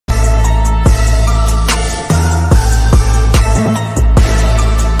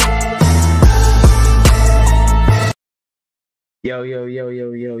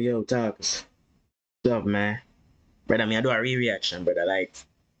Yo, talks. What's up, man? Brother, me I do a re-reaction, brother. Like,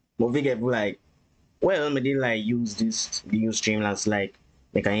 movie get like, well, me did like use the use Streamlabs like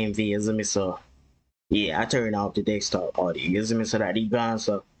make an MV, you see me? So yeah, I turn off the desktop audio, you see me? So that he gone.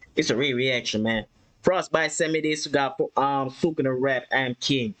 So it's a re-reaction, man. Frostbite sent me this. Got Soaking the Rap. I'm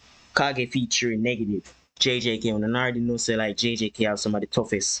King. Kage featuring Negative. JJK. And I already know say like JJK have some of the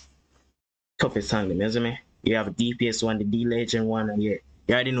toughest song, you see me? You have a DPS one, the D Legend one, and yeah,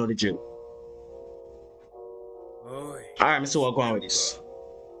 you already know the drill. Alright, so what's going on with this?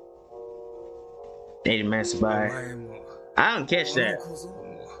 They the massive buy. I don't catch that.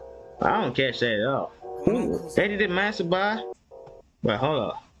 I don't catch that at all. Ooh, they did the massive buy. But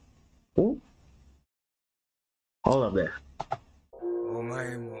hold up. Ooh. Hold up there.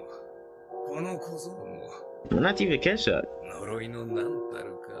 I'm not even catch that.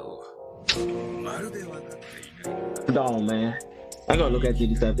 Don't, man. I gotta look at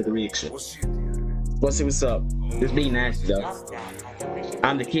this after the reaction. Let's see what's up. This be nasty though.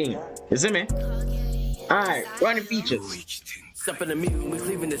 I'm the king. You see me? Alright, running features. Step in the mirror, we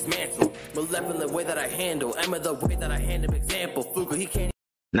cleaving this mantle. Malevolent way that I handle. Emma the way that I hand him example. Fuku, he can't.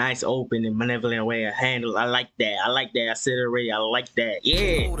 Nice open and malevolent way I handle. I like that. I said it already. I like that.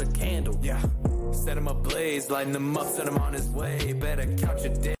 Yeah. Hold a candle. Yeah. Set him ablaze, lighten him up, set him on his way. Better count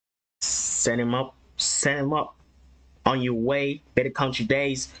your days. Set him up on your way. Better count your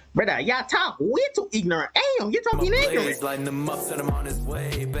days. Brother, y'all talk way too ignorant. Damn, you're talking ignorant. Lighten him up, set him on his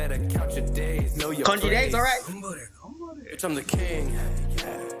way. Better count your days. Know your count your days, alright? Bitch, I'm the king.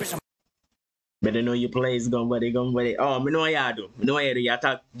 Bitch, I'm better know your plays, gun buddy. Oh, me know what y'all do. Me know what y'all do. Y'all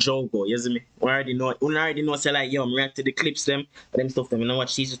talk Jogo, you see me? We already know, say like, yo, I'm react to the clips them stuff them. You know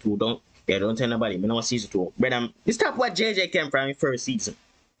watch season 2, don't tell nobody. Me know what season 2. But this top what JJ came from in first season.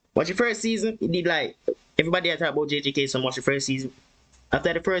 Watch your first season, he did like, everybody had talk about JJK, so watch the first season.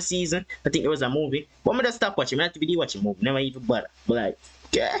 After the first season, I think there was a movie. But I'm just stop watching, I have to be watching movie, never even bother. But like,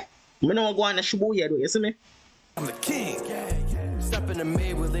 yeah, I don't go on the Shibuya though, you see me? I'm the king. Step in the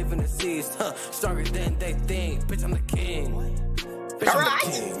mid, we live in the seas, stronger than they think. Bitch, I'm the king. Bitch, alright.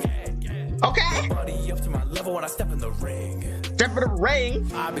 Okay. Body up to my level when I step in the ring. Step in the ring.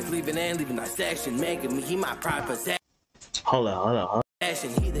 I be leaving and leaving dissection, making me my pride possession. Hold on.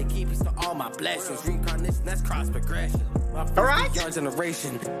 He that keeps to all my blessings. Reincarnation, that's cross progression. Alright. Young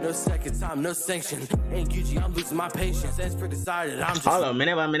generation, no second time, no sanction. Ain't Gucci, I'm losing my patience. That's pretty decided. I'm just. Hold on, me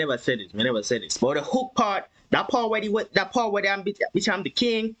never said this. But the hook part, that part where I'm the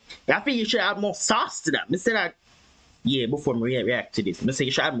king, I feel you should add more sauce to that. Me say that, yeah, before me react to this. Me say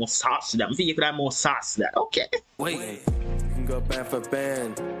you should add more sauce to that. Me feel you could add more sauce to that. Okay. Wait. We can go band for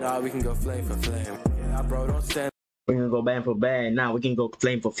band. Nah, we can go flame for flame. Yeah, bro, don't stand. We can go band for band. Now we can go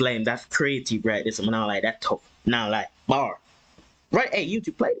flame for flame. That's creative, right? This one not like that tough. Now like bar. Right? Hey,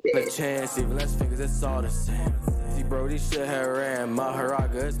 YouTube play the bit. Chance, even less fingers, it's all the same. See, bro, this shit had ran. My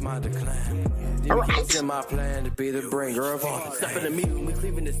Haraga is my decline. Alright. In my plan to be the bringer of all. Step in the mirror, we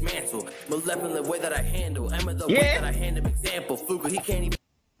cleaving this mantle. Malevolent way that I handle. Emma the way that I hand him example. Fuku, he can't even.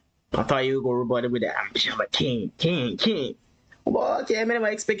 I thought you would go rebut it with that. I'm a king. Well, okay, I never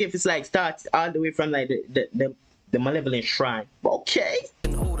expect if it's like starts all the way from like the malevolent shrine. Okay.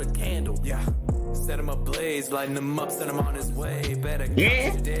 Hold a candle. Yeah. Set him ablaze, lighten him up, set him on his way. Better count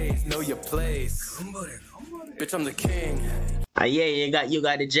your days, know your place. Bitch, I'm the king. Yeah, you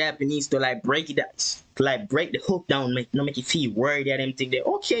got the Japanese to like break it down, to like break the hook down, make you feel worried at them think that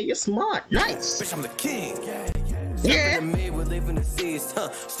okay, you're smart, nice. Bitch, I'm the king. Yeah. We live in the seas,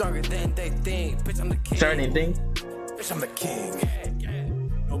 stronger than they think. Bitch, I'm the king. Certain thing. Bitch, I'm the king.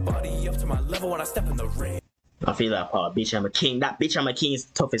 Nobody up to my level when I step in the ring. I feel that part, bitch I'm a king. That bitch I'm a king is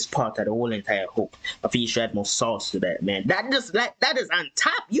the toughest part of the whole entire hook. I feel you should add more sauce to that, man. That is on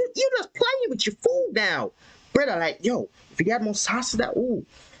top. You just playing with your food now. Brother, like, yo, if you got more sauce to that, ooh.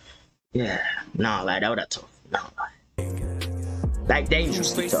 Yeah. Nah, like that would have tough. Nah, like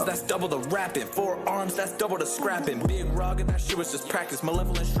dangerously tough. That's double the rapping. 4 arms, that's double the scrapping. Big Rogga, that shit was just practice.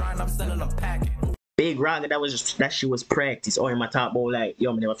 Malevolent shrine, I'm sending them packing. Big Rogga, that shit was practice. Or in my top bowl, like,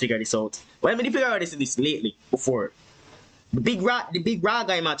 yo, I never figured this out. Well, I mean, figure out this lately, before. The big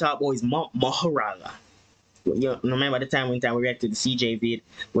Rogga in my top bowl is Maharaga. You remember the time we reacted to the CJ vid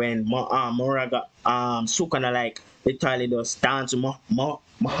when Maharaga so kinda like literally just dance to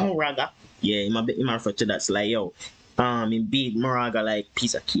Maharaga. Yeah, he might refer to that. So like, yo, in big Maharaga like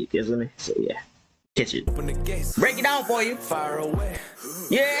piece of cake, isn't it? So yeah. Catch it. Break it down for you. Fire away.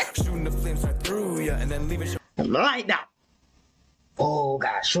 Yeah. Shooting the flames right through ya and then leaving. Like that. Oh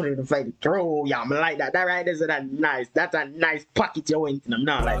gosh, shooting the flame through ya. I'm like that. That right is nice. That's a nice pocket you went in. I'm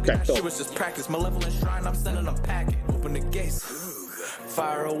not like that. She was just practice. Malevolent shrine. I'm sending them packing. open the gates.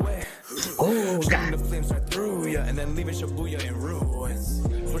 Fire away. Oh, God. The flames right through ya, and then leaving Shibuya in ruins.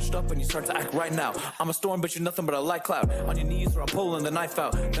 Switched up and you start to act right now. I'm a storm, but you're nothing but a light cloud. On your knees where I'm pulling the knife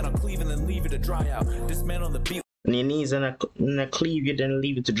out. Then I'll cleave and then leave it to dry out. Dismantle the beat. On your knees and I cleave you, then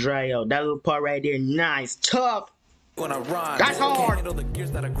leave it to dry out. That little part right there, nice, tough. When I rhyme, that's hard. Can't handle the gears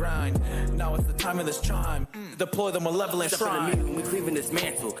that I grind. Now it's the time of this chime. Deploy the malevolent shrine. We cleaving this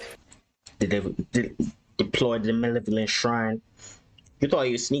mantle. Deploy the malevolent shrine. You thought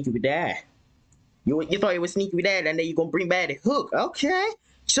you was sneaky with that. You thought you was sneaky with that, and then you gonna bring back the hook. Okay.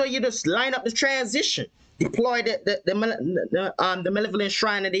 So you just line up the transition. Deploy the malevolent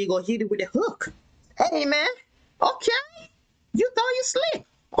shrine, and then you go hit it with the hook. Hey man. Okay. You thought you slick.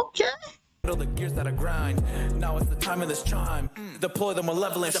 Okay. The gears that I grind. Now it's the time of this chime. Deploy the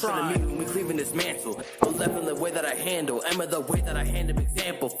malevolent shrine. We cleaving this mantle. Malevolent the way that I handle. Emma the way that I hand him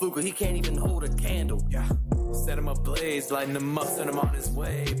example. Fuka, he can't even hold a candle. Yeah. Set him ablaze, lighten him up, send him on his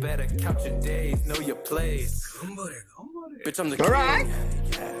way. Better count your days, know your place. Bitch, I'm the king. Right.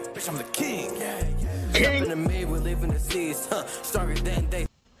 Yeah. Bitch, I'm the king. King. In the mid, we're living the seas. Stronger than they.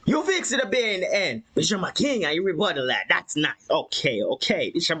 You fix it a bit in the end. Bitch, I'm a king, and you rebuttal that. That's nice. Okay.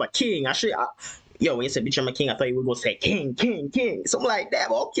 Bitch, I'm a king. Yo, when you said bitch, I'm a king, I thought you were going to say king. Something like that.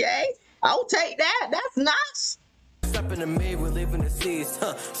 Okay. I'll take that. That's nice. Step in the mid, we're living the seas.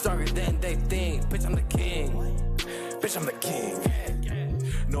 Stronger than they think. Bitch, I'm the king. Bitch, I'm the king.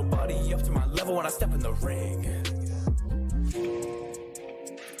 Nobody up to my level when I step in the ring.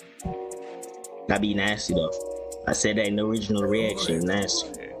 That be nasty, though. I said that in the original reaction. Nasty.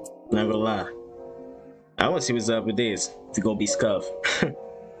 Not gonna lie. I want to see what's up with this. It's gonna be scuff. But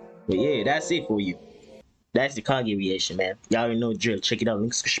yeah, that's it for you. That's the K3GE reaction, man. Y'all already know the drill. Check it out.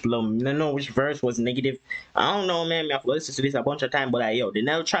 Links below. I don't know which verse was negative. I don't know, man. I've listened to this a bunch of times, but like, yo, the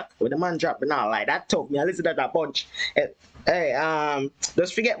nail track with the man drop, but now like that took me. I listened to that a bunch. Hey,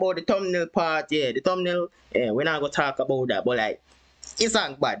 just forget about the thumbnail part. Yeah, the thumbnail. Yeah, we're not gonna talk about that, but like, it's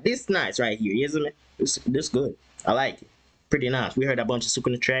not bad. This nice right here. You know me? This good. I like it. Pretty nice. We heard a bunch of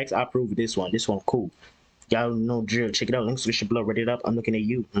Sukuna tracks. I approve this one. This one cool. Y'all know drill. Check it out. Links description below. Read it up. I'm looking at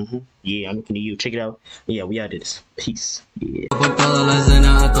you. Yeah, I'm looking at you. Check it out. Yeah, we out of this. Peace. Yeah.